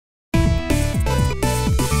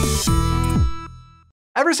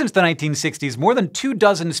Ever since the 1960s, more than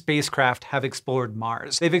 24 spacecraft have explored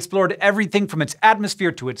Mars. They've explored everything from its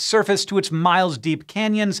atmosphere to its surface to its miles-deep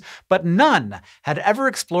canyons, but none had ever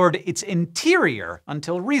explored its interior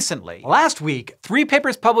until recently. Last week, 3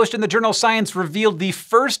 papers published in the journal Science revealed the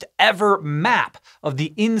first ever map of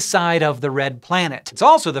the inside of the red planet. It's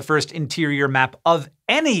also the first interior map of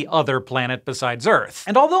any other planet besides Earth.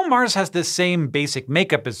 And although Mars has the same basic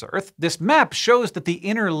makeup as Earth, this map shows that the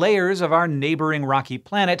inner layers of our neighboring rocky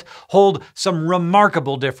planet hold some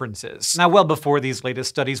remarkable differences. Now, well before these latest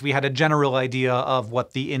studies, we had a general idea of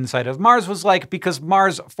what the inside of Mars was like because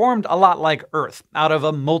Mars formed a lot like Earth, out of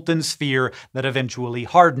a molten sphere that eventually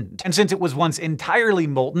hardened. And since it was once entirely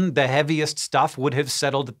molten, the heaviest stuff would have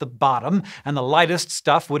settled at the bottom, and the lightest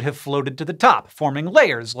stuff would have floated to the top, forming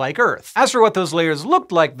layers like Earth. As for what those layers looked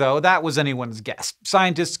like, though, that was anyone's guess.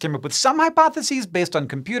 Scientists came up with some hypotheses based on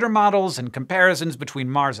computer models and comparisons between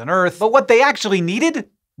Mars and Earth, but what they actually needed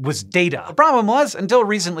was data. The problem was, until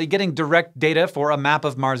recently, getting direct data for a map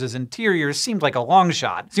of Mars's interior seemed like a long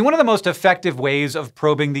shot. See, one of the most effective ways of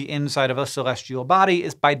probing the inside of a celestial body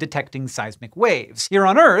is by detecting seismic waves. Here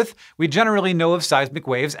on Earth, we generally know of seismic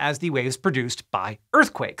waves as the waves produced by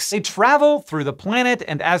earthquakes. They travel through the planet,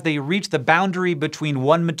 and as they reach the boundary between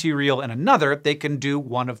one material and another, they can do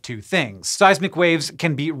one of 2 things. Seismic waves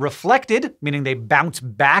can be reflected, meaning they bounce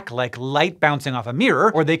back like light bouncing off a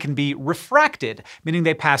mirror, or they can be refracted, meaning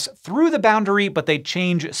they pass through the boundary, but they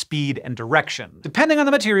change speed and direction. Depending on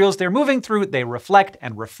the materials they're moving through, they reflect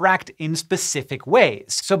and refract in specific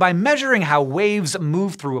ways. So by measuring how waves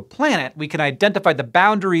move through a planet, we can identify the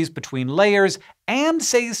boundaries between layers and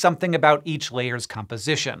say something about each layer's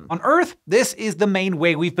composition. On Earth, this is the main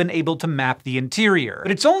way we've been able to map the interior.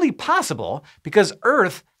 But it's only possible because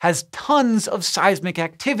Earth has tons of seismic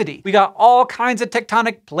activity. We got all kinds of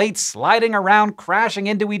tectonic plates sliding around, crashing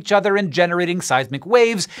into each other and generating seismic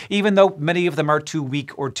waves, even though many of them are too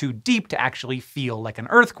weak or too deep to actually feel like an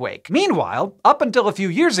earthquake. Meanwhile, up until a few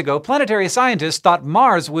years ago, planetary scientists thought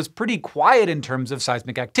Mars was pretty quiet in terms of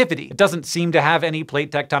seismic activity. It doesn't seem to have any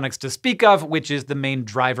plate tectonics to speak of, which is the main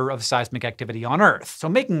driver of seismic activity on Earth. So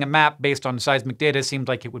making a map based on seismic data seemed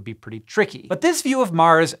like it would be pretty tricky. But this view of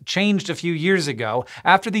Mars changed a few years ago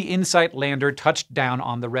after the InSight lander touched down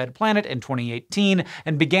on the red planet in 2018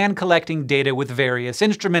 and began collecting data with various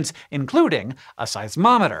instruments, including a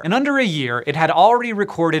seismometer. In under a year, it had already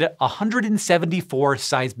recorded 174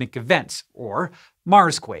 seismic events, or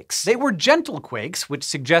Marsquakes. They were gentle quakes, which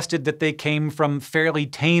suggested that they came from fairly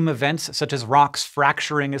tame events such as rocks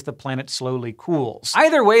fracturing as the planet slowly cools.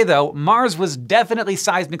 Either way, though, Mars was definitely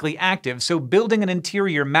seismically active, so building an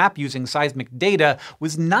interior map using seismic data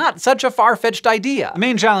was not such a far-fetched idea. The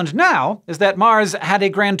main challenge now is that Mars had a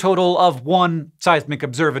grand total of 1 seismic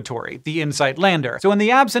observatory, the InSight lander. So in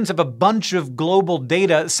the absence of a bunch of global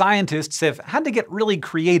data, scientists have had to get really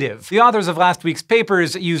creative. The authors of last week's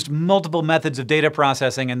papers used multiple methods of data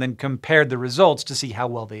processing and then compared the results to see how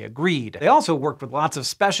well they agreed. They also worked with lots of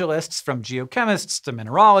specialists, from geochemists to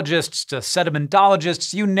mineralogists to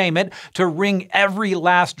sedimentologists, you name it, to wring every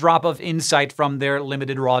last drop of insight from their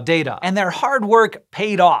limited raw data. And their hard work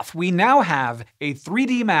paid off. We now have a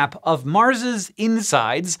 3D map of Mars's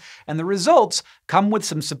insides, and the results come with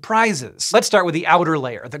some surprises. Let's start with the outer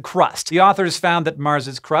layer, the crust. The authors found that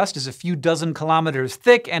Mars's crust is a few dozen kilometers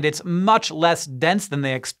thick, and it's much less dense than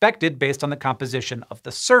they expected based on the composition of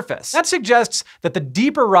the surface. That suggests that the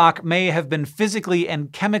deeper rock may have been physically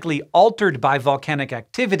and chemically altered by volcanic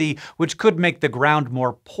activity, which could make the ground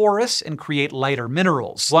more porous and create lighter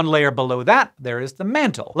minerals. One layer below that, there is the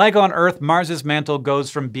mantle. Like on Earth, Mars's mantle goes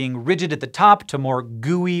from being rigid at the top to more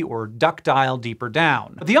gooey or ductile deeper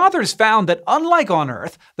down. But the authors found that unlike on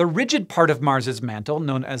Earth, the rigid part of Mars's mantle,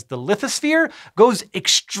 known as the lithosphere, goes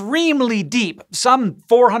extremely deep, some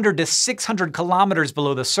 400 to 600 kilometers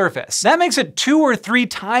below the surface. That makes it 2 or 3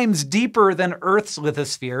 times deeper than Earth's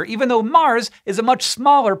lithosphere, even though Mars is a much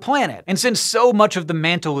smaller planet. And since so much of the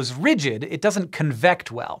mantle is rigid, it doesn't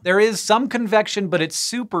convect well. There is some convection, but it's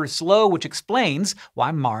super slow, which explains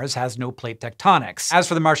why Mars has no plate tectonics. As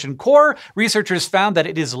for the Martian core, researchers found that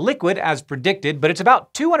it is liquid as predicted, but it's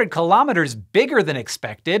about 200 kilometers bigger than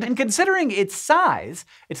expected, and considering its size,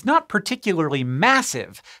 it's not particularly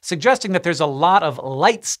massive, suggesting that there's a lot of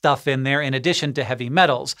light stuff in there in addition to heavy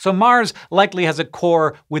metals. So Mars likely has a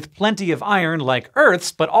core with plenty of iron like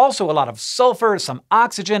Earth's, but also a lot of sulfur, some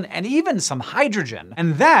oxygen, and even some hydrogen.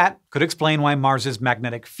 And that could explain why Mars's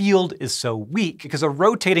magnetic field is so weak, because a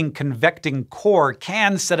rotating convecting core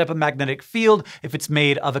can set up a magnetic field if it's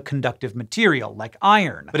made of a conductive material, like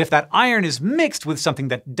iron. But if that iron is mixed with something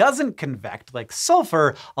that doesn't convect, like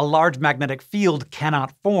sulfur, a large magnetic field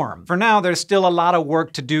cannot form. For now, there's still a lot of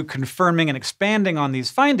work to do confirming and expanding on these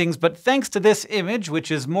findings, but thanks to this image, which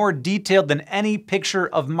is more detailed than any picture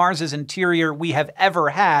of Mars's interior we have ever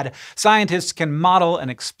had, scientists can model and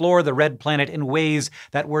explore the red planet in ways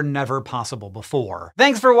that were never possible before.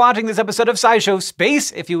 Thanks for watching this episode of SciShow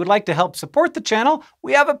Space. If you would like to help support the channel,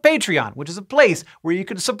 we have a Patreon, which is a place where you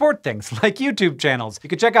can support things like YouTube channels. You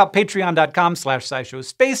can check out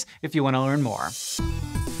patreon.com/SciShowSpace if you want to learn more.